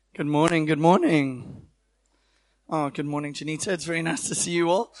Good morning, good morning. Oh, good morning, Janita. It's very nice to see you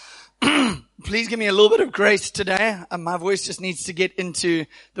all. Please give me a little bit of grace today. My voice just needs to get into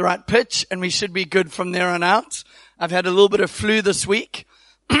the right pitch, and we should be good from there on out. I've had a little bit of flu this week,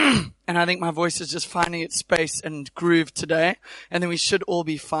 and I think my voice is just finding its space and groove today, and then we should all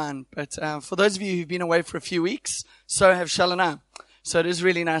be fine. But for those of you who've been away for a few weeks, so have Shell and I. So it is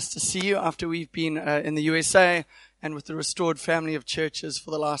really nice to see you after we've been in the USA and with the restored family of churches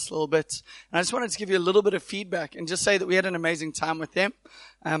for the last little bit. And I just wanted to give you a little bit of feedback and just say that we had an amazing time with them.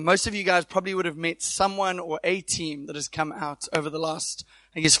 Most of you guys probably would have met someone or a team that has come out over the last,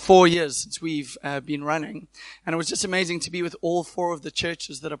 4 years since we've been running. And it was just amazing to be with all 4 of the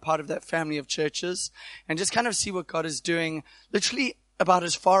churches that are part of that family of churches and just kind of see what God is doing literally about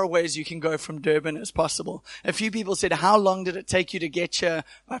as far away as you can go from Durban as possible. A few people said, how long did it take you to get here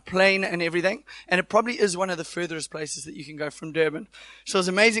by plane and everything? And it probably is one of the furthest places that you can go from Durban. So it was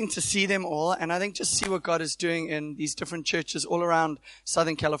amazing to see them all, and I think just see what God is doing in these different churches all around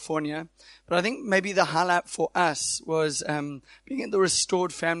Southern California. But I think maybe the highlight for us was being at the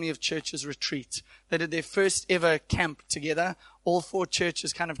Restored Family of Churches retreat. They did their first ever camp together, all 4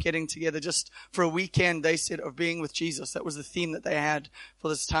 churches kind of getting together just for a weekend, they said, of being with Jesus. That was the theme that they had for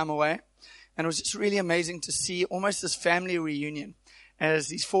this time away. And it was just really amazing to see almost this family reunion as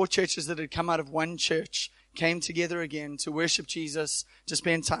these 4 churches that had come out of one church came together again to worship Jesus, to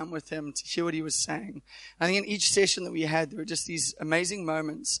spend time with him, to hear what he was saying. I think in each session that we had, there were just these amazing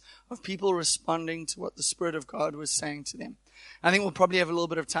moments of people responding to what the Spirit of God was saying to them. I think we'll probably have a little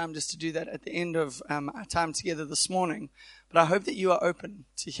bit of time just to do that at the end of our time together this morning. But I hope that you are open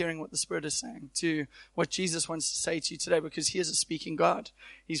to hearing what the Spirit is saying, to what Jesus wants to say to you today, because he is a speaking God.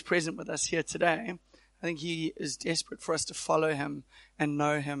 He's present with us here today. I think he is desperate for us to follow him and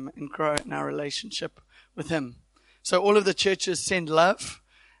know him and grow in our relationship with him. So all of the churches send love,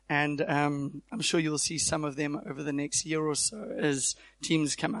 and I'm sure you'll see some of them over the next year or so as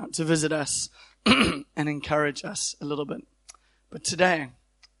teams come out to visit us and encourage us a little bit. But today,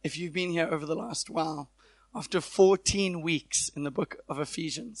 if you've been here over the last while, after 14 weeks in the book of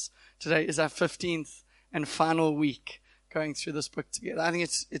Ephesians, today is our 15th and final week going through this book together. I think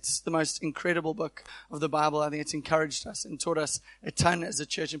it's the most incredible book of the Bible. I think it's encouraged us and taught us a ton as a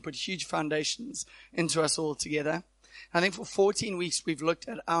church and put huge foundations into us all together. I think for 14 weeks, we've looked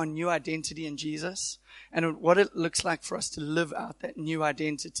at our new identity in Jesus and what it looks like for us to live out that new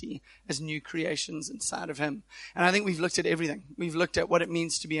identity as new creations inside of him. And I think we've looked at everything. We've looked at what it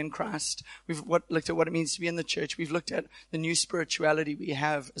means to be in Christ. We've looked at what it means to be in the church. We've looked at the new spirituality we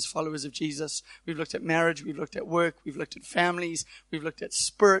have as followers of Jesus. We've looked at marriage. We've looked at work. We've looked at families. We've looked at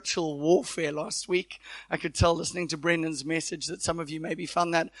spiritual warfare last week. I could tell listening to Brendan's message that some of you maybe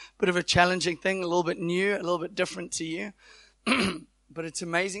found that a bit of a challenging thing, a little bit new, a little bit different to you. But it's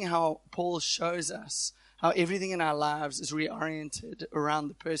amazing how Paul shows us how everything in our lives is reoriented around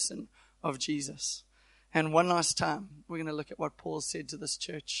the person of Jesus. And one last time, we're going to look at what Paul said to this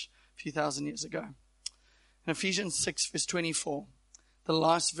church a few thousand years ago. In Ephesians 6, verse 24, the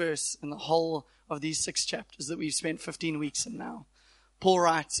last verse in the whole of these 6 chapters that we've spent 15 weeks in now, Paul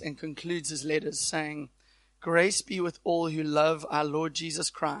writes and concludes his letters saying, "Grace be with all who love our Lord Jesus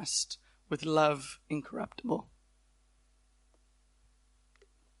Christ with love incorruptible."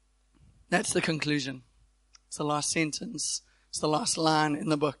 That's the conclusion. It's the last sentence. It's the last line in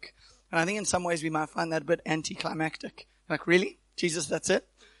the book. And I think in some ways we might find that a bit anticlimactic. Like, really? Jesus, that's it?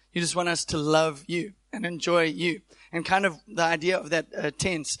 You just want us to love you and enjoy you. And kind of the idea of that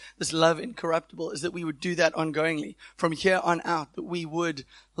tense, this love incorruptible, is that we would do that ongoingly. From here on out, that we would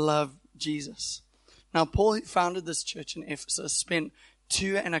love Jesus. Now, Paul, who founded this church in Ephesus, spent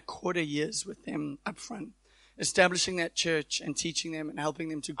 2.25 years with them up front, establishing that church and teaching them and helping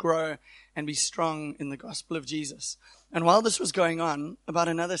them to grow and be strong in the gospel of Jesus. And while this was going on, about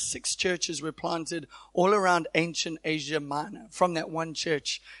another 6 churches were planted all around ancient Asia Minor from that one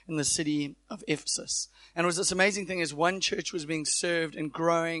church in the city of Ephesus. And it was this amazing thing, as one church was being served and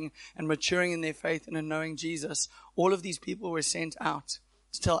growing and maturing in their faith and in knowing Jesus, all of these people were sent out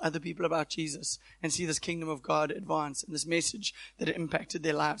to tell other people about Jesus and see this kingdom of God advance and this message that it impacted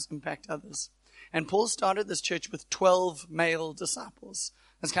their lives, impact others. And Paul started this church with 12 male disciples.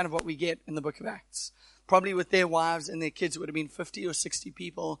 That's kind of what we get in the book of Acts. Probably with their wives and their kids, it would have been 50 or 60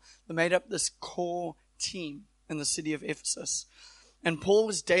 people that made up this core team in the city of Ephesus. And Paul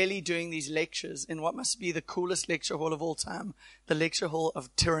was daily doing these lectures in what must be the coolest lecture hall of all time, the lecture hall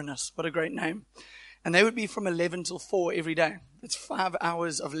of Tyrannus. What a great name. And they would be from 11 till 4 every day. That's 5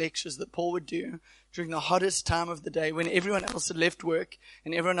 hours of lectures that Paul would do during the hottest time of the day when everyone else had left work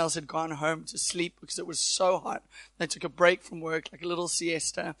and everyone else had gone home to sleep because it was so hot. They took a break from work, like a little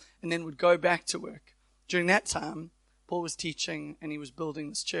siesta, and then would go back to work. During that time, Paul was teaching and he was building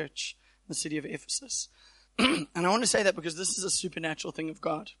this church in the city of Ephesus. And I want to say that because this is a supernatural thing of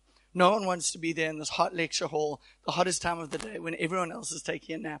God. No one wants to be there in this hot lecture hall, the hottest time of the day when everyone else is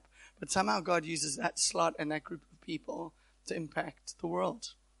taking a nap. But somehow God uses that slot and that group of people to impact the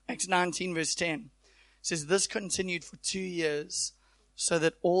world. Acts 19 verse 10 says, this continued for 2 years so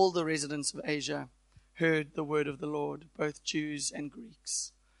that all the residents of Asia heard the word of the Lord, both Jews and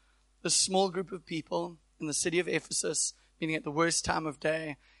Greeks. This small group of people in the city of Ephesus, meeting at the worst time of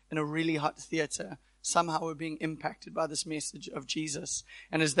day in a really hot theater, somehow were being impacted by this message of Jesus.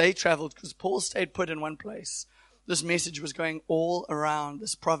 And as they traveled, because Paul stayed put in one place, this message was going all around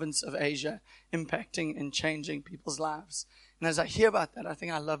this province of Asia, impacting and changing people's lives. And as I hear about that, I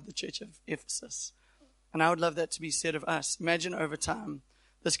think I love the church of Ephesus. And I would love that to be said of us. Imagine over time,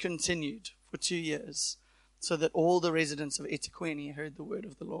 this continued for 2 years, so that all the residents of eThekwini heard the word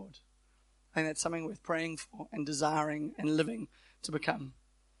of the Lord. I think that's something worth praying for and desiring and living to become.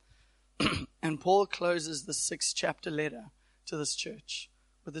 And Paul closes the 6th chapter letter to this church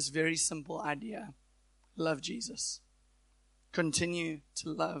with this very simple idea. Love Jesus. Continue to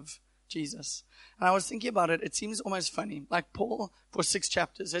love Jesus. And I was thinking about it. It seems almost funny. Like Paul, for 6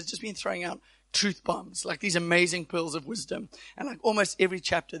 chapters, has just been throwing out truth bombs, like these amazing pearls of wisdom. And like almost every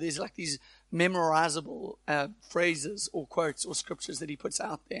chapter, there's like these memorizable phrases or quotes or scriptures that he puts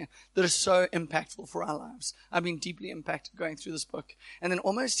out there that are so impactful for our lives. I've been deeply impacted going through this book. And then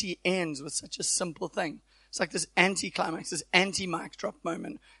almost he ends with such a simple thing. It's like this anti-climax, this anti-mic drop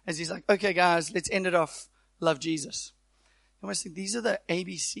moment as he's like, okay, guys, let's end it off. Love Jesus. I almost think these are the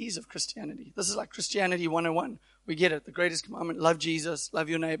ABCs of Christianity. This is like Christianity 101. We get it. The greatest commandment, love Jesus, love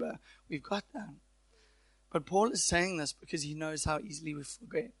your neighbor. We've got that. But Paul is saying this because he knows how easily we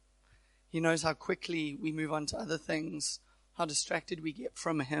forget. He knows how quickly we move on to other things, how distracted we get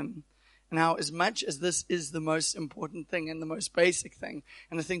from him. And how as much as this is the most important thing and the most basic thing,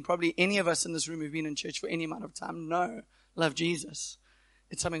 and I think probably any of us in this room who've been in church for any amount of time know, love Jesus.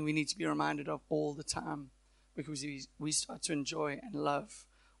 It's something we need to be reminded of all the time because we start to enjoy and love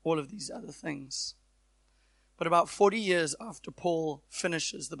all of these other things. But about 40 years after Paul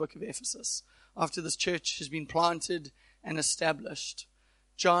finishes the book of Ephesus, after this church has been planted and established,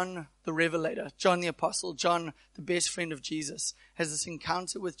 John the Revelator, John the Apostle, John the best friend of Jesus, has this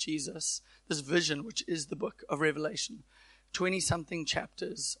encounter with Jesus, this vision, which is the book of Revelation, 20-something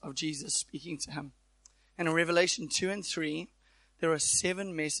chapters of Jesus speaking to him. And in Revelation 2 and 3, there are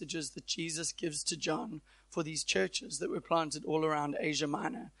 7 messages that Jesus gives to John for these churches that were planted all around Asia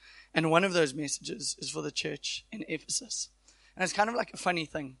Minor. And one of those messages is for the church in Ephesus. And it's kind of like a funny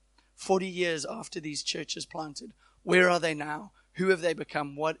thing. 40 years after these churches planted, where are they now? Who have they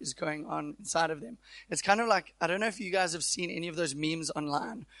become? What is going on inside of them? It's kind of like, I don't know if you guys have seen any of those memes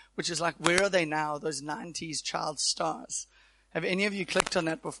online, which is like, where are they now? Those 90s child stars. Have any of you clicked on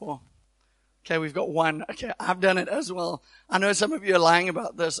that before? Okay, we've got one. Okay, I've done it as well. I know some of you are lying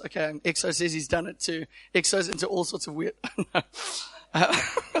about this. Okay, EXO says he's done it too. EXO's into all sorts of weird.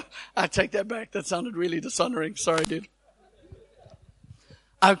 I take that back. That sounded really dishonoring. Sorry, dude.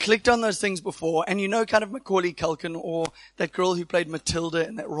 I've clicked on those things before, and you know kind of Macaulay Culkin or that girl who played Matilda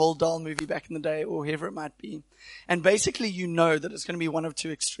in that Roald Dahl movie back in the day or whoever it might be. And basically you know that it's going to be one of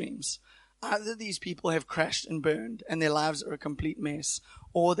two extremes. Either these people have crashed and burned and their lives are a complete mess,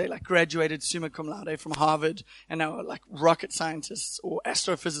 or they like graduated summa cum laude from Harvard and now are like rocket scientists or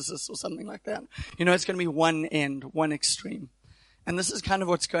astrophysicists or something like that. You know, it's going to be one end, one extreme. And this is kind of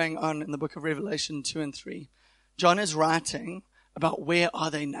what's going on in the book of Revelation 2 and 3. John is writing about where are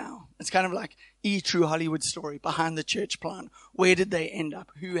they now. It's kind of like true Hollywood story behind the church plan. Where did they end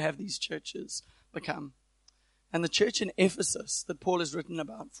up? Who have these churches become? And the church in Ephesus that Paul has written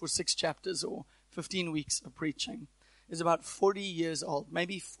about for 6 chapters or 15 weeks of preaching is about 40 years old,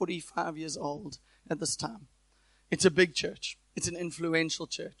 maybe 45 years old at this time. It's a big church. It's an influential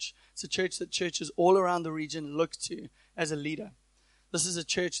church. It's a church that churches all around the region look to as a leader. This is a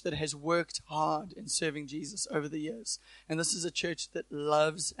church that has worked hard in serving Jesus over the years. And this is a church that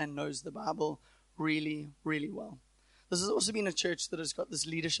loves and knows the Bible really, really well. This has also been a church that has got this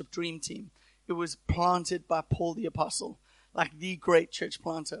leadership dream team. It was planted by Paul the Apostle, like the great church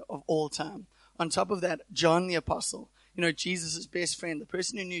planter of all time. On top of that, John the Apostle, you know, Jesus' best friend, the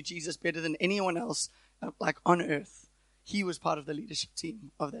person who knew Jesus better than anyone else, like on earth. He was part of the leadership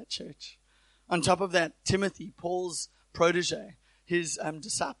team of that church. On top of that, Timothy, Paul's protege, his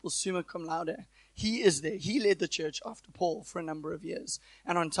disciple, summa cum laude, He is there. He led the church after Paul for a number of years.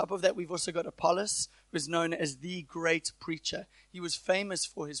 And on top of that, we've also got Apollos, who is known as the great preacher. He was famous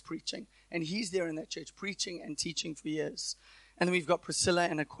for his preaching. And he's there in that church preaching and teaching for years. And then we've got Priscilla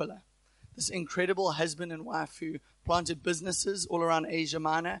and Aquila, this incredible husband and wife who planted businesses all around Asia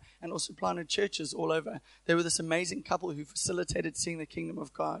Minor and also planted churches all over. They were this amazing couple who facilitated seeing the kingdom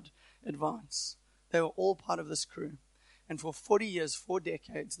of God advance. They were all part of this crew. And for 40 years, 4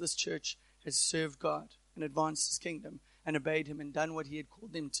 decades, this church has served God and advanced his kingdom and obeyed him and done what he had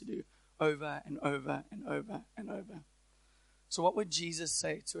called them to do over and over and over and over. So what would Jesus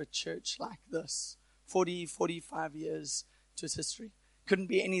say to a church like this? 40, 45 years to its history. Couldn't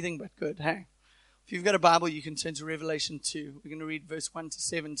be anything but good, hey? If you've got a Bible, you can turn to Revelation 2. We're going to read verse 1 to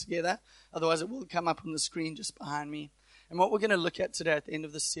 7 together. Otherwise, it will come up on the screen just behind me. And what we're going to look at today at the end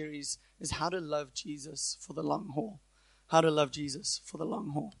of this series is how to love Jesus for the long haul. How to love Jesus for the long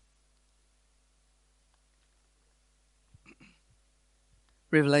haul.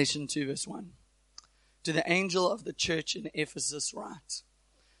 Revelation 2 verse 1. To the angel of the church in Ephesus write,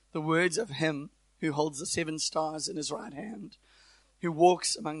 the words of him who holds the 7 stars in his right hand, who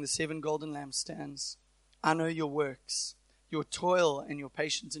walks among the 7 golden lampstands. I know your works, your toil and your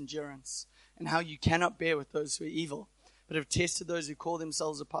patient endurance, and how you cannot bear with those who are evil, but have tested those who call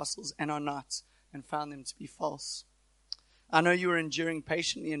themselves apostles and are not, and found them to be false. I know you are enduring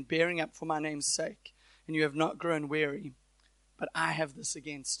patiently and bearing up for my name's sake, and you have not grown weary. But I have this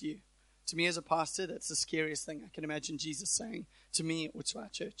against you. To me as a pastor, that's the scariest thing I can imagine Jesus saying to me or to our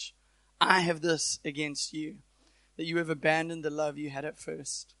church. I have this against you, that you have abandoned the love you had at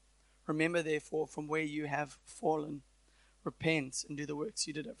first. Remember, therefore, from where you have fallen. Repent and do the works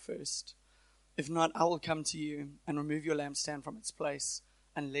you did at first. If not, I will come to you and remove your lampstand from its place,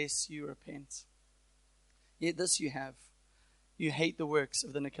 unless you repent. Yet this you have. You hate the works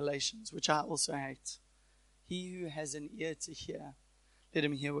of the Nicolaitans, which I also hate. He who has an ear to hear, let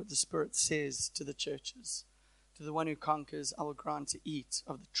him hear what the Spirit says to the churches. To the one who conquers, I will grant to eat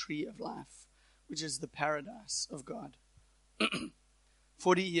of the tree of life, which is the paradise of God.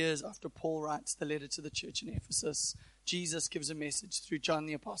 40 years after Paul writes the letter to the church in Ephesus, Jesus gives a message through John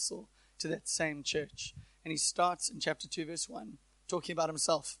the Apostle to that same church. And he starts in chapter 2, verse 1, talking about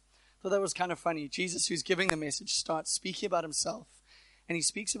himself. I thought that was kind of funny. Jesus, who's giving the message, starts speaking about himself. And he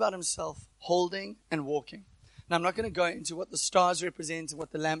speaks about himself holding and walking. Now, I'm not going to go into what the stars represent and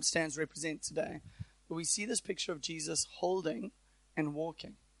what the lampstands represent today. But we see this picture of Jesus holding and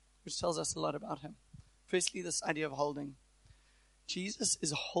walking, which tells us a lot about him. Firstly, this idea of holding. Jesus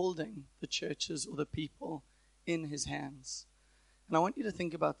is holding the churches or the people in his hands. And I want you to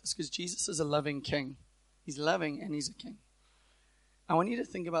think about this because Jesus is a loving king. He's loving and he's a king. I want you to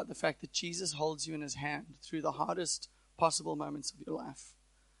think about the fact that Jesus holds you in his hand through the hardest possible moments of your life.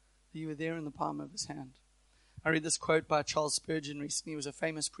 That you were there in the palm of his hand. I read this quote by Charles Spurgeon recently. He was a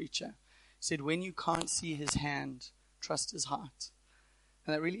famous preacher. He said, when you can't see his hand, trust his heart.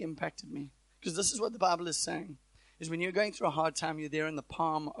 And that really impacted me. Because this is what the Bible is saying. Is when you're going through a hard time, you're there in the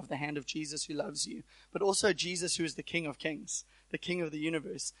palm of the hand of Jesus who loves you. But also Jesus who is the King of Kings, the King of the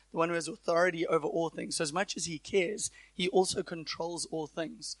universe, the one who has authority over all things. So as much as he cares, he also controls all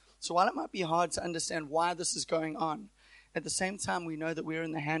things. So while it might be hard to understand why this is going on, at the same time we know that we're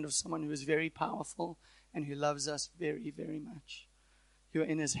in the hand of someone who is very powerful and who loves us very, very much. You're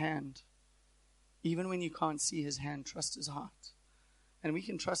in his hand. Even when you can't see his hand, trust his heart. And we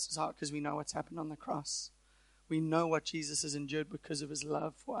can trust his heart because we know what's happened on the cross. We know what Jesus has endured because of his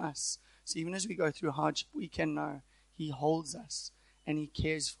love for us. So even as we go through hardship, we can know he holds us and he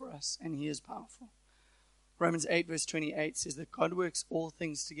cares for us and he is powerful. Romans 8 verse 28 says that God works all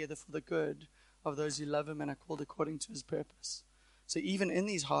things together for the good of those who love him and are called according to his purpose. So even in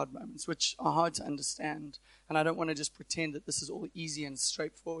these hard moments, which are hard to understand, and I don't want to just pretend that this is all easy and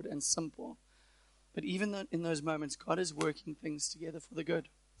straightforward and simple, but even in those moments, God is working things together for the good.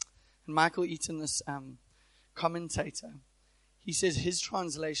 And Michael Eaton, this commentator, he says his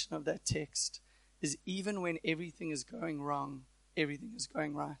translation of that text is even when everything is going wrong, everything is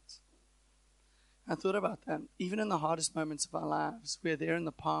going right. I thought about that. Even in the hardest moments of our lives, we're there in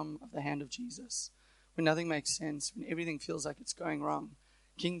the palm of the hand of Jesus. When nothing makes sense, when everything feels like it's going wrong,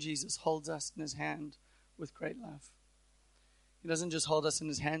 King Jesus holds us in his hand with great love. He doesn't just hold us in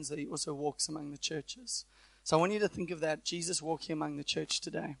his hands, though he also walks among the churches. So I want you to think of that, Jesus walking among the church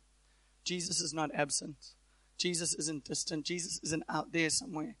today. Jesus is not absent. Jesus isn't distant. Jesus isn't out there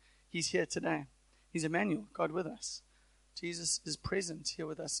somewhere. He's here today. He's Emmanuel, God with us. Jesus is present here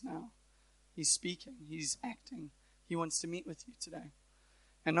with us now. He's speaking. He's acting. He wants to meet with you today.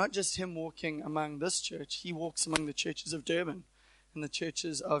 And not just him walking among this church. He walks among the churches of Durban and the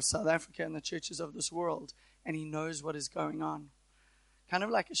churches of South Africa and the churches of this world, and he knows what is going on. Kind of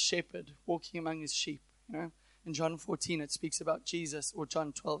like a shepherd walking among his sheep, you know. In John 14, it speaks about Jesus, or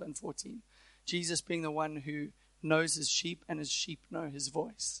John 12 and 14. Jesus being the one who knows his sheep, and his sheep know his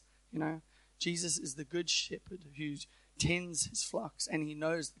voice, you know. Jesus is the good shepherd who tends his flocks, and he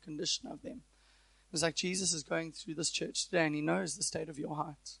knows the condition of them. It's like Jesus is going through this church today, and he knows the state of your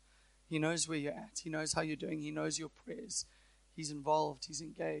heart. He knows where you're at. He knows how you're doing. He knows your prayers. He's involved. He's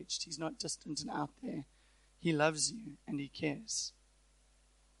engaged. He's not distant and out there. He loves you, and he cares.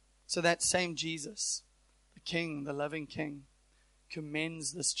 So that same Jesus, the King, the loving King,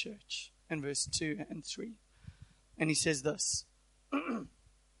 commends this church in verse 2 and 3. And he says this,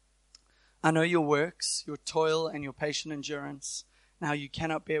 I know your works, your toil, and your patient endurance, and how you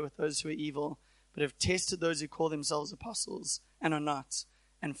cannot bear with those who are evil, but have tested those who call themselves apostles and are not,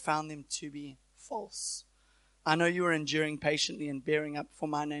 and found them to be false. I know you are enduring patiently and bearing up for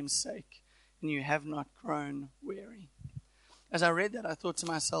my name's sake, and you have not grown weary. As I read that, I thought to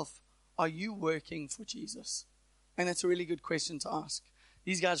myself, are you working for Jesus? And that's a really good question to ask.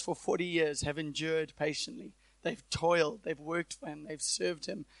 These guys for 40 years have endured patiently. They've toiled, they've worked for him, they've served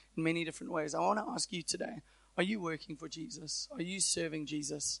him in many different ways. I want to ask you today, are you working for Jesus? Are you serving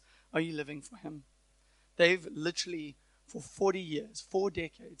Jesus? Are you living for him? They've literally, for 40 years, 4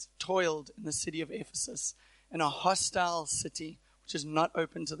 decades, toiled in the city of Ephesus, in a hostile city which is not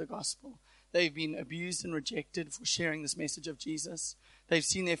open to the gospel. They've been abused and rejected for sharing this message of Jesus. They've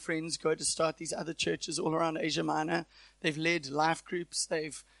seen their friends go to start these other churches all around Asia Minor. They've led life groups.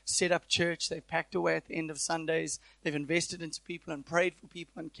 They've set up church. They've packed away at the end of Sundays. They've invested into people and prayed for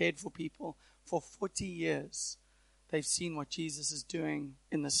people and cared for people. For 40 years, they've seen what Jesus is doing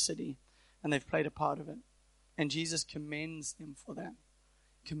in the city, and they've played a part of it. And Jesus commends them for that.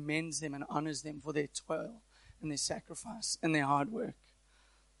 Commends them and honors them for their toil and their sacrifice and their hard work.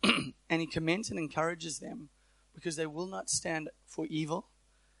 And he commends and encourages them because they will not stand for evil,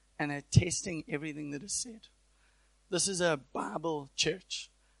 and they're testing everything that is said. This is a Bible church.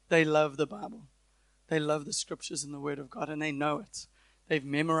 They love the Bible. They love the scriptures and the word of God, and they know it. They've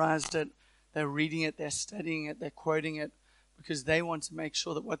memorized it. They're reading it. They're studying it. They're quoting it because they want to make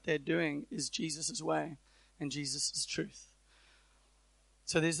sure that what they're doing is Jesus' way and Jesus' truth.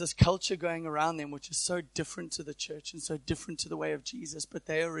 So there's this culture going around them which is so different to the church and so different to the way of Jesus, but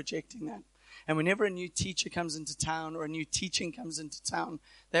they are rejecting that. And whenever a new teacher comes into town or a new teaching comes into town,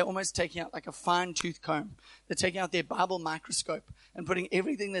 they're almost taking out like a fine-tooth comb. They're taking out their Bible microscope and putting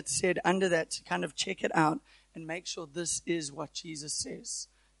everything that's said under that to kind of check it out and make sure this is what Jesus says.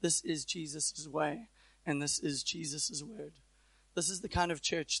 This is Jesus' way, and this is Jesus' word. This is the kind of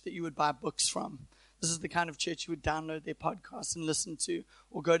church that you would buy books from. This is the kind of church you would download their podcasts and listen to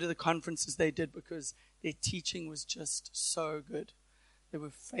or go to the conferences they did because their teaching was just so good. They were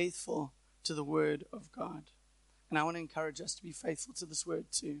faithful to the word of God. And I want to encourage us to be faithful to this word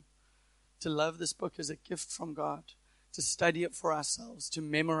too. To love this book as a gift from God. To study it for ourselves. To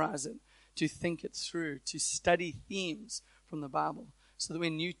memorize it. To think it through. To study themes from the Bible. So that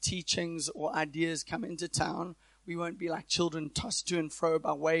when new teachings or ideas come into town, we won't be like children tossed to and fro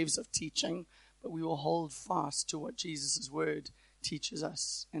by waves of teaching, but we will hold fast to what Jesus' word teaches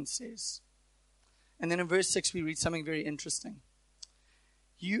us and says. And then in verse 6, we read something very interesting.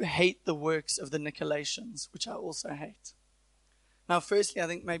 You hate the works of the Nicolaitans, which I also hate. Now, firstly, I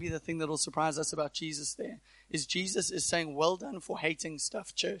think maybe the thing that will surprise us about Jesus there is Jesus is saying, well done for hating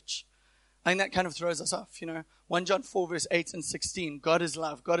stuff, church. I think that kind of throws us off, 1 John 4, verse 8 and 16, God is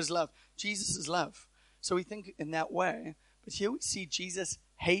love, God is love, Jesus is love. So we think in that way, but here we see Jesus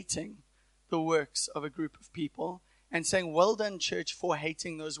hating the works of a group of people and saying, well done, church, for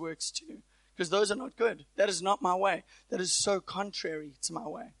hating those works too. Because those are not good. That is not my way. That is so contrary to my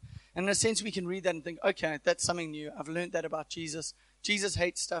way. And in a sense, we can read that and think, okay, that's something new. I've learned that about Jesus. Jesus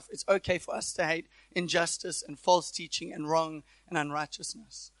hates stuff. It's okay for us to hate injustice and false teaching and wrong and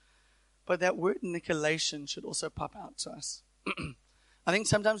unrighteousness. But that word Nicolaitan should also pop out to us. I think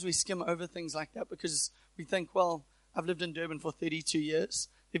sometimes we skim over things like that because we think, well, I've lived in Durban for 32 years.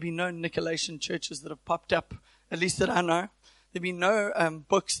 There've been no Nicolaitan churches that have popped up, at least that I know. There've been no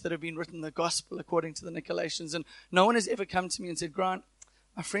books that have been written, the gospel according to the Nicolaitans. And no one has ever come to me and said, Grant,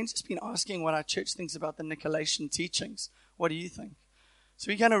 my friend's just been asking what our church thinks about the Nicolaitan teachings. What do you think? So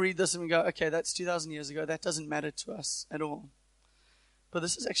we kind of read this and we go, okay, that's 2,000 years ago. That doesn't matter to us at all. But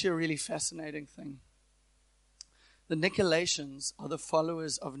this is actually a really fascinating thing. The Nicolaitans are the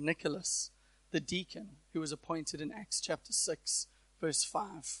followers of Nicholas, the deacon, who was appointed in Acts chapter 6, verse 5.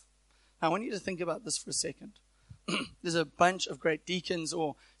 Now, I want you to think about this for a second. There's a bunch of great deacons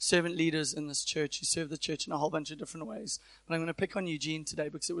or servant leaders in this church who serve the church in a whole bunch of different ways. But I'm going to pick on Eugene today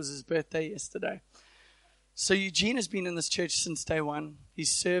because it was his birthday yesterday. So Eugene has been in this church since day one. He's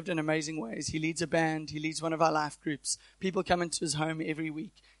served in amazing ways. He leads a band. He leads one of our life groups. People come into his home every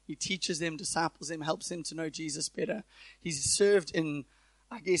week. He teaches them, disciples them, helps them to know Jesus better. He's served in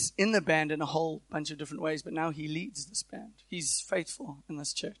the band in a whole bunch of different ways, but now he leads this band. He's faithful in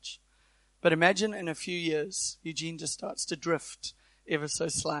this church. But imagine in a few years, Eugene just starts to drift ever so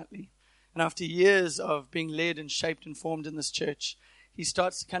slightly. And after years of being led and shaped and formed in this church, he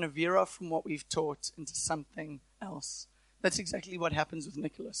starts to kind of veer off from what we've taught into something else. That's exactly what happens with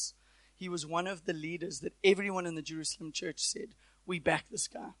Nicholas. He was one of the leaders that everyone in the Jerusalem church said, we back this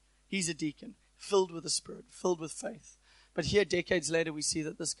guy. He's a deacon, filled with the Spirit, filled with faith. But here, decades later, we see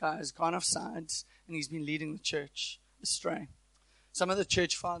that this guy has gone off sides and he's been leading the church astray. Some of the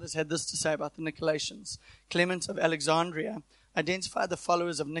church fathers had this to say about the Nicolaitans. Clement of Alexandria identified the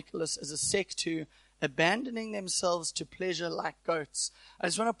followers of Nicholas as a sect who abandoning themselves to pleasure like goats. I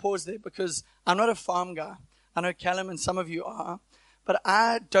just want to pause there because I'm not a farm guy. I know Callum and some of you are, but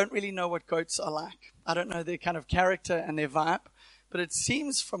I don't really know what goats are like. I don't know their kind of character and their vibe, but it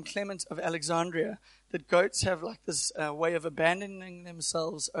seems from Clement of Alexandria that goats have like this way of abandoning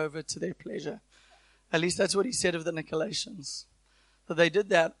themselves over to their pleasure. At least that's what he said of the Nicolaitans. That they did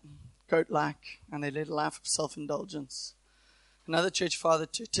that goat-like and they led a life of self-indulgence. Another church father,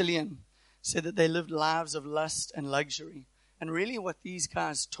 Tertullian, said that they lived lives of lust and luxury. And really what these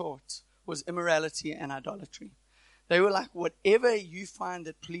guys taught was immorality and idolatry. They were like, whatever you find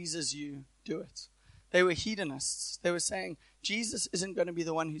that pleases you, do it. They were hedonists. They were saying, Jesus isn't going to be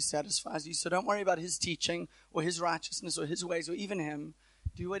the one who satisfies you, so don't worry about his teaching or his righteousness or his ways or even him.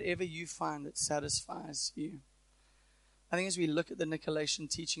 Do whatever you find that satisfies you. I think as we look at the Nicolaitan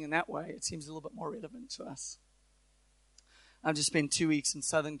teaching in that way, it seems a little bit more relevant to us. I've just spent 2 weeks in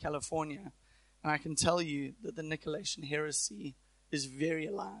Southern California, and I can tell you that the Nicolaitan heresy is very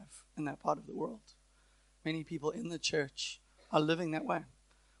alive in that part of the world. Many people in the church are living that way.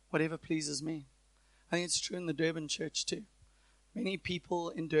 Whatever pleases me. I think it's true in the Durban church too. Many people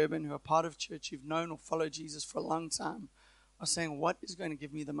in Durban who are part of church, who've known or followed Jesus for a long time, are saying, what is going to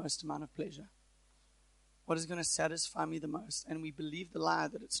give me the most amount of pleasure? What is going to satisfy me the most? And we believe the lie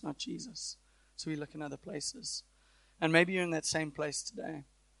that it's not Jesus. So we look in other places. And maybe you're in that same place today.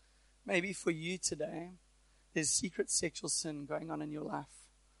 Maybe for you today, there's secret sexual sin going on in your life.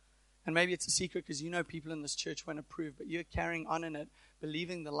 And maybe it's a secret because you know people in this church won't approve, but you're carrying on in it,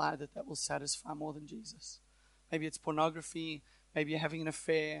 believing the lie that will satisfy more than Jesus. Maybe it's pornography. Maybe you're having an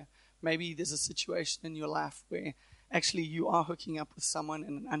affair. Maybe there's a situation in your life where actually you are hooking up with someone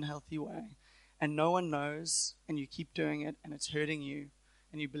in an unhealthy way. And no one knows, and you keep doing it, and it's hurting you,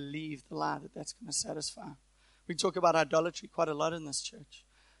 and you believe the lie that that's going to satisfy. We talk about idolatry quite a lot in this church.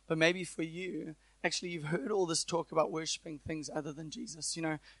 But maybe for you, actually you've heard all this talk about worshiping things other than Jesus. You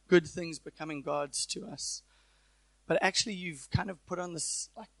know, good things becoming gods to us. But actually you've kind of put on this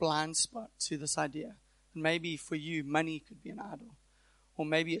like blind spot to this idea. And maybe for you, money could be an idol. Or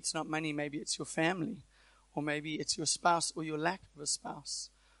maybe it's not money, maybe it's your family. Or maybe it's your spouse or your lack of a spouse.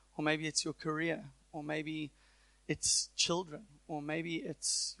 Or maybe it's your career. Or maybe it's children. Or maybe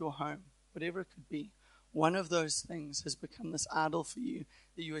it's your home. Whatever it could be. One of those things has become this idol for you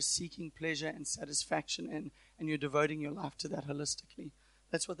that you are seeking pleasure and satisfaction in, and you're devoting your life to that holistically.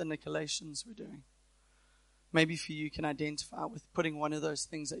 That's what the Nicolaitans were doing. Maybe for you can identify with putting one of those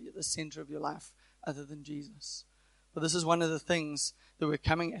things at the center of your life other than Jesus. But this is one of the things that were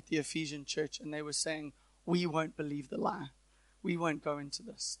coming at the Ephesian church, and they were saying, we won't believe the lie. We won't go into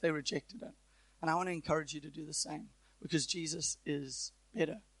this. They rejected it. And I want to encourage you to do the same, because Jesus is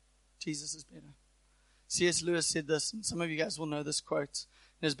better. Jesus is better. C.S. Lewis said this, and some of you guys will know this quote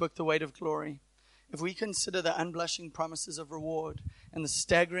in his book, The Weight of Glory. If we consider the unblushing promises of reward and the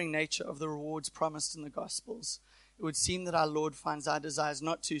staggering nature of the rewards promised in the Gospels, it would seem that our Lord finds our desires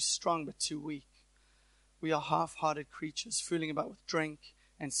not too strong but too weak. We are half-hearted creatures fooling about with drink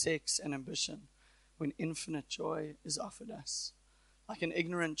and sex and ambition when infinite joy is offered us. Like an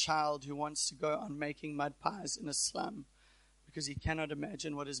ignorant child who wants to go on making mud pies in a slum because he cannot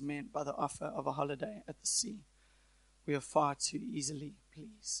imagine what is meant by the offer of a holiday at the sea. We are far too easily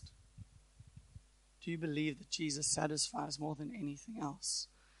pleased. Do you believe that Jesus satisfies more than anything else?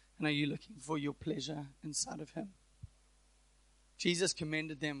 And are you looking for your pleasure inside of him? Jesus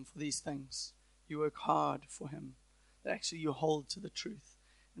commended them for these things. You work hard for him. That actually you hold to the truth.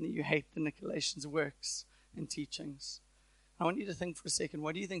 And that you hate the Nicolaitans' works and teachings. I want you to think for a second,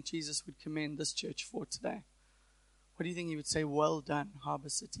 what do you think Jesus would commend this church for today? What do you think he would say, well done, Harbour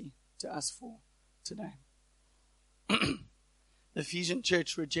City, to us for today? The Ephesian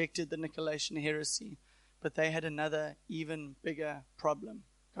church rejected the Nicolaitans heresy, but they had another even bigger problem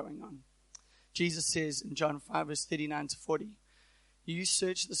going on. Jesus says in John 5, verse 39 to 40, you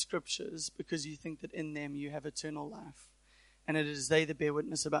search the scriptures because you think that in them you have eternal life, and it is they that bear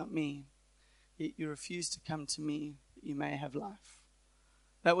witness about me. Yet you refuse to come to me that you may have life.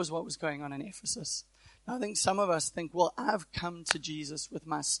 That was what was going on in Ephesus. Now I think some of us think, well, I've come to Jesus with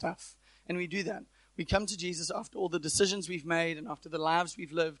my stuff. And we do that. We come to Jesus after all the decisions we've made and after the lives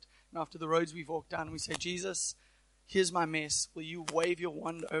we've lived and after the roads we've walked down. And we say, Jesus, here's my mess. Will you wave your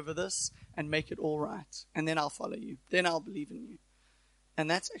wand over this and make it all right? And then I'll follow you. Then I'll believe in you. And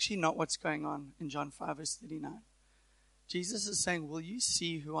that's actually not what's going on in John 5, verse 39. Jesus is saying, will you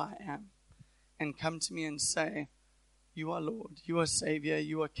see who I am and come to me and say, you are Lord, you are Savior,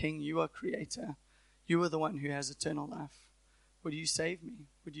 you are King, you are Creator. You are the one who has eternal life. Would you save me?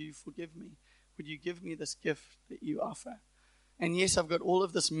 Would you forgive me? Would you give me this gift that you offer? And yes, I've got all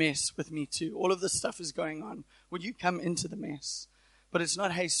of this mess with me too. All of this stuff is going on. Would you come into the mess? But it's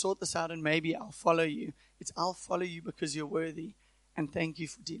not, hey, sort this out and maybe I'll follow you. It's, I'll follow you because you're worthy. And thank you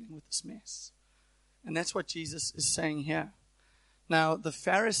for dealing with this mess. And that's what Jesus is saying here. Now, the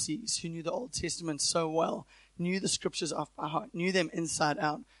Pharisees, who knew the Old Testament so well, knew the scriptures off by heart, knew them inside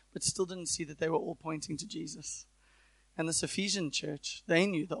out, but still didn't see that they were all pointing to Jesus. And this Ephesian church, they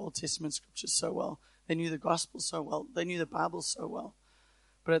knew the Old Testament scriptures so well. They knew the gospel so well. They knew the Bible so well.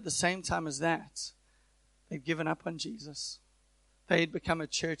 But at the same time as that, they'd given up on Jesus. They had become a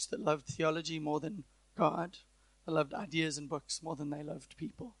church that loved theology more than God. They loved ideas and books more than they loved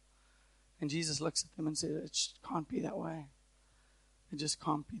people. And Jesus looks at them and says, it just can't be that way. It just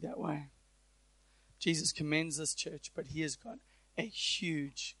can't be that way. Jesus commends this church, but he has got a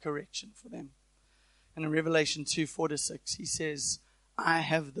huge correction for them. And in Revelation 2, 4-6, he says, I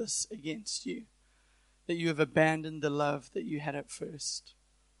have this against you, that you have abandoned the love that you had at first.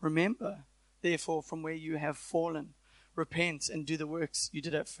 Remember, therefore, from where you have fallen, repent and do the works you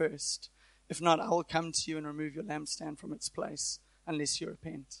did at first. If not, I will come to you and remove your lampstand from its place, unless you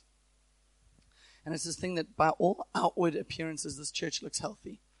repent. And it's this thing that by all outward appearances, this church looks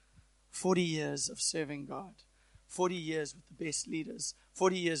healthy. 40 years of serving God. 40 years with the best leaders.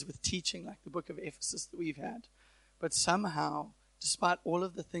 40 years with teaching like the book of Ephesus that we've had. But somehow, despite all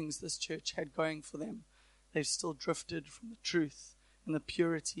of the things this church had going for them, they've still drifted from the truth and the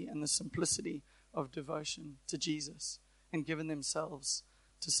purity and the simplicity of devotion to Jesus and given themselves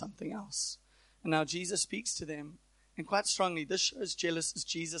to something else. And now Jesus speaks to them, and quite strongly, this shows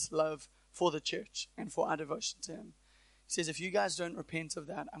Jesus' love for the church and for our devotion to him. He says, if you guys don't repent of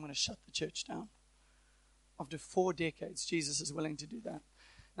that, I'm going to shut the church down. After 4 decades, Jesus is willing to do that.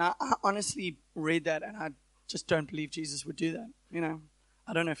 Now, I honestly read that, and I just don't believe Jesus would do that. You know,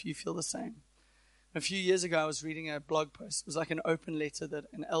 I don't know if you feel the same. A few years ago, I was reading a blog post. It was like an open letter that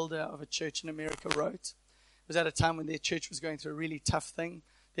an elder of a church in America wrote. It was at a time when their church was going through a really tough thing.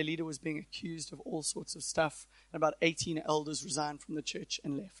 Their leader was being accused of all sorts of stuff, and about 18 elders resigned from the church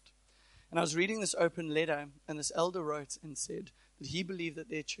and left. And I was reading this open letter, and this elder wrote and said that he believed that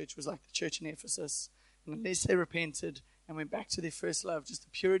their church was like the church in Ephesus, and unless they repented and went back to their first love, just the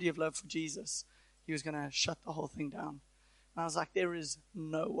purity of love for Jesus, he was going to shut the whole thing down. And I was like, there is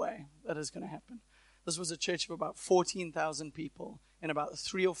no way that is going to happen. This was a church of about 14,000 people in about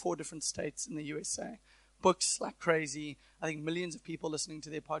 3 or 4 different states in the USA. Books like crazy. I think millions of people listening to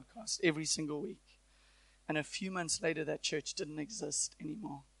their podcast every single week. And a few months later, that church didn't exist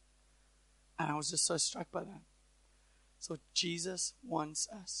anymore. And I was just so struck by that. So Jesus wants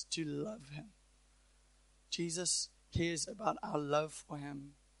us to love him. Jesus cares about our love for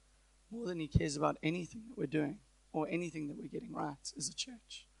him more than he cares about anything that we're doing or anything that we're getting right as a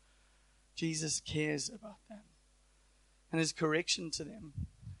church. Jesus cares about them. And his correction to them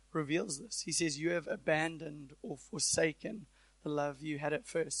reveals this. He says, you have abandoned or forsaken the love you had at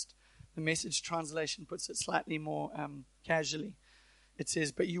first. The Message translation puts it slightly more casually. It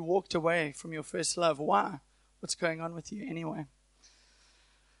says, but you walked away from your first love. Why? What's going on with you anyway?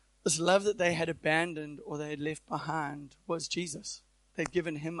 This love that they had abandoned or they had left behind was Jesus. They'd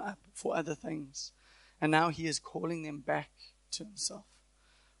given him up for other things. And now he is calling them back to himself.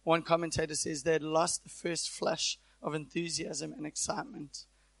 One commentator says they had lost the first flush of enthusiasm and excitement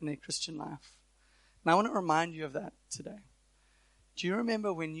in their Christian life. And I want to remind you of that today. Do you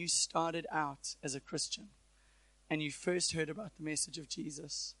remember when you started out as a Christian and you first heard about the message of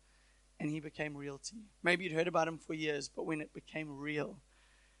Jesus and he became real to you? Maybe you'd heard about him for years, but when it became real,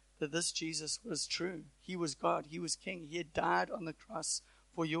 that this Jesus was true. He was God. He was King. He had died on the cross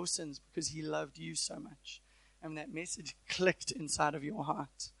for your sins because he loved you so much. And that message clicked inside of your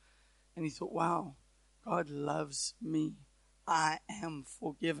heart. And you thought, wow, God loves me. I am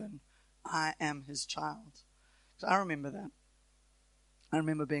forgiven. I am his child. So I remember that. I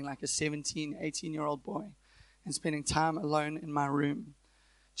remember being like a 17, 18-year-old boy and spending time alone in my room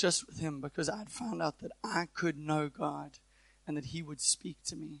just with him because I'd found out that I could know God and that he would speak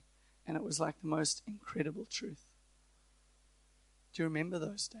to me. And it was like the most incredible truth. Do you remember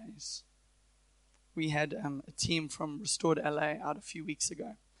those days? We had a team from Restored LA out a few weeks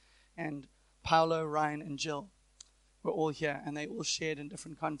ago. And Paolo, Ryan, and Jill were all here. And they all shared in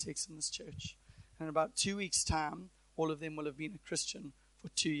different contexts in this church. And in about 2 weeks' time, all of them will have been a Christian for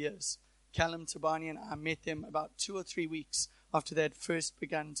 2 years. Callum, Tabani, and I met them about 2 or 3 weeks after they had first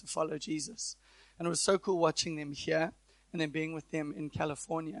begun to follow Jesus. And it was so cool watching them here and then being with them in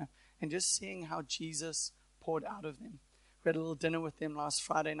California and just seeing how Jesus poured out of them. We had a little dinner with them last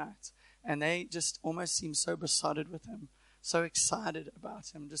Friday night, and they just almost seemed so besotted with him, so excited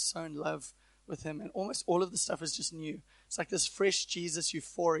about him, just so in love with him. And almost all of the stuff is just new. It's like this fresh Jesus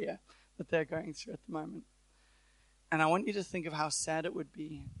euphoria that they're going through at the moment. And I want you to think of how sad it would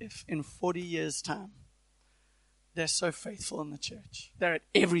be if in 40 years' time, they're so faithful in the church. They're at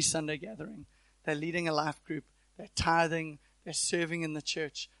every Sunday gathering. They're leading a life group. They're tithing. They're serving in the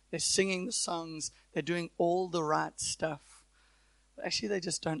church. They're singing the songs. They're doing all the right stuff. But actually, they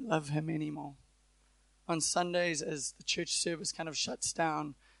just don't love him anymore. On Sundays, as the church service kind of shuts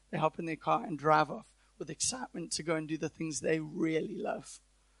down, they hop in their car and drive off with excitement to go and do the things they really love.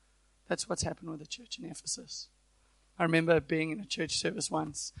 That's what's happened with the church in Ephesus. I remember being in a church service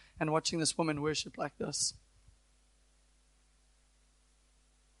once and watching this woman worship like this.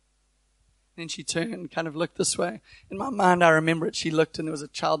 And she turned and kind of looked this way. In my mind, I remember it. She looked and there was a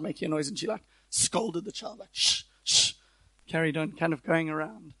child making a noise and she like scolded the child, like shh, shh. Carried on kind of going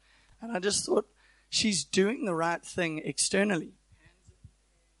around. And I just thought, she's doing the right thing externally.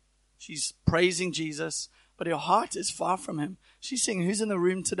 She's praising Jesus, but her heart is far from him. She's saying, who's in the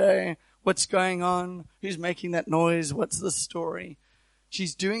room today? What's going on? Who's making that noise? What's the story?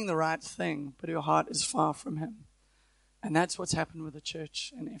 She's doing the right thing, but her heart is far from him. And that's what's happened with the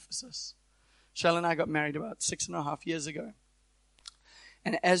church in Ephesus. Shell and I got married about 6.5 years ago.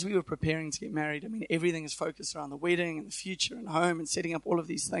 And as we were preparing to get married, I mean, everything is focused around the wedding and the future and home and setting up all of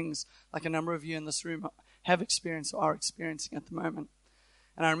these things like a number of you in this room have experienced or are experiencing at the moment.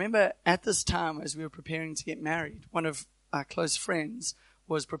 And I remember at this time, as we were preparing to get married, one of our close friends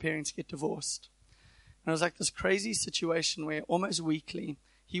was preparing to get divorced. And it was like this crazy situation where almost weekly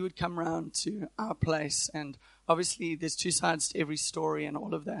he would come around to our place. And obviously there's two sides to every story and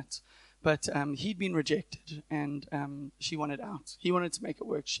all of that. But he'd been rejected and she wanted out. He wanted to make it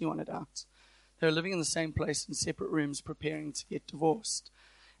work. She wanted out. They were living in the same place in separate rooms preparing to get divorced.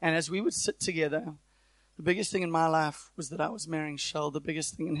 And as we would sit together, the biggest thing in my life was that I was marrying Shell. The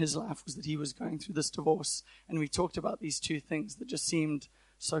biggest thing in his life was that he was going through this divorce. And we talked about these two things that just seemed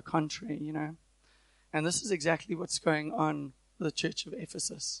so contrary, you know. And this is exactly what's going on with the church of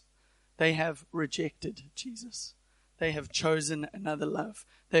Ephesus. They have rejected Jesus. They have chosen another love.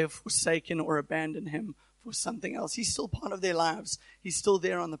 They have forsaken or abandoned him for something else. He's still part of their lives. He's still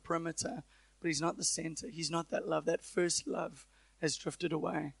there on the perimeter, but he's not the center. He's not that love. That first love has drifted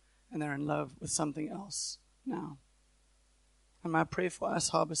away, and they're in love with something else now. And my prayer for us,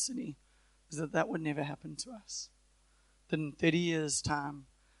 Harbour City, is that that would never happen to us. That in 30 years' time,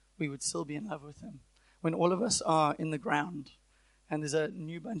 we would still be in love with him. When all of us are in the ground, and there's a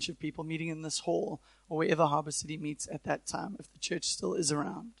new bunch of people meeting in this hall or wherever Harbour City meets at that time, if the church still is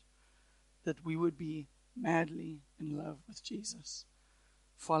around, that we would be madly in love with Jesus,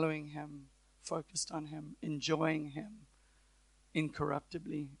 following him, focused on him, enjoying him,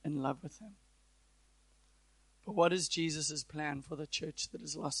 incorruptibly in love with him. But what is Jesus' plan for the church that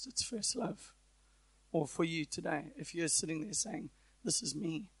has lost its first love? Or for you today, if you're sitting there saying, this is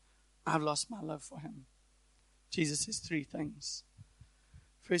me, I've lost my love for him. Jesus says 3 things.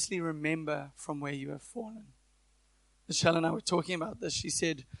 Firstly, remember from where you have fallen. Michelle and I were talking about this. She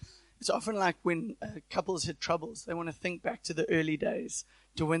said, it's often like when couples hit troubles, they want to think back to the early days,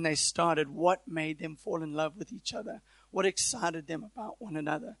 to when they started, what made them fall in love with each other, what excited them about one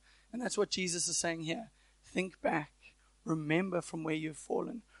another. And that's what Jesus is saying here. Think back, remember from where you've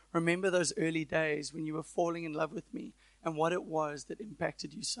fallen. Remember those early days when you were falling in love with me and what it was that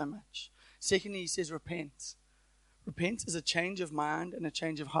impacted you so much. Secondly, he says repent. Repent is a change of mind and a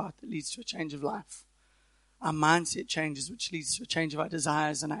change of heart that leads to a change of life. Our mindset changes, which leads to a change of our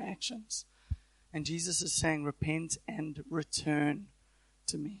desires and our actions. And Jesus is saying, repent and return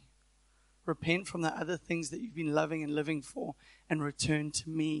to me. Repent from the other things that you've been loving and living for and return to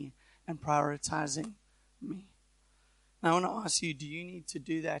me and prioritizing me. Now I want to ask you, do you need to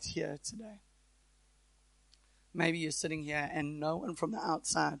do that here today? Maybe you're sitting here and no one from the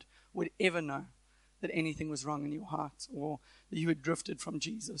outside would ever know that anything was wrong in your heart, or that you had drifted from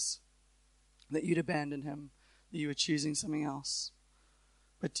Jesus, that you'd abandoned him, that you were choosing something else.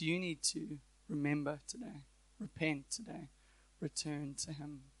 But do you need to remember today, repent today, return to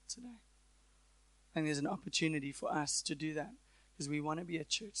him today? And there's an opportunity for us to do that, because we want to be a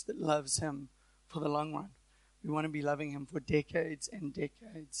church that loves him for the long run. We want to be loving him for decades and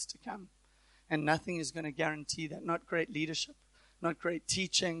decades to come. And nothing is going to guarantee that. Not great leadership, not great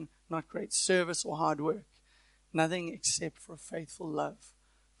teaching, not great service or hard work. Nothing except for a faithful love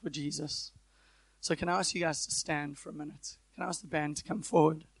for Jesus. So can I ask you guys to stand for a minute? Can I ask the band to come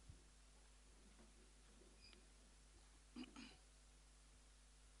forward?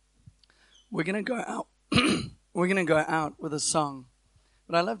 We're going to go out. We're going to go out with a song.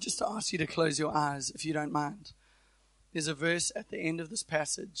 But I'd love just to ask you to close your eyes, if you don't mind. There's a verse at the end of this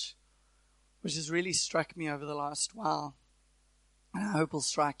passage which has really struck me over the last while, and I hope will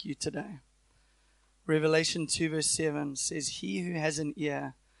strike you today. Revelation 2 verse 7 says, "He who has an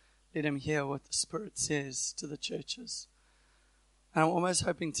ear, let him hear what the Spirit says to the churches." And I'm almost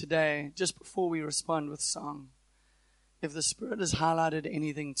hoping today, just before we respond with song, if the Spirit has highlighted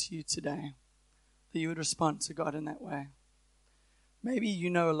anything to you today, that you would respond to God in that way. Maybe you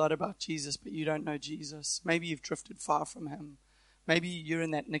know a lot about Jesus, but you don't know Jesus. Maybe you've drifted far from him. Maybe you're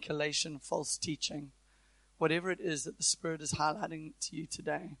in that Nicolaitan false teaching. Whatever it is that the Spirit is highlighting to you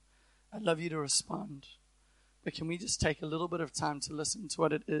today, I'd love you to respond. But can we just take a little bit of time to listen to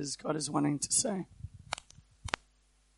what it is God is wanting to say?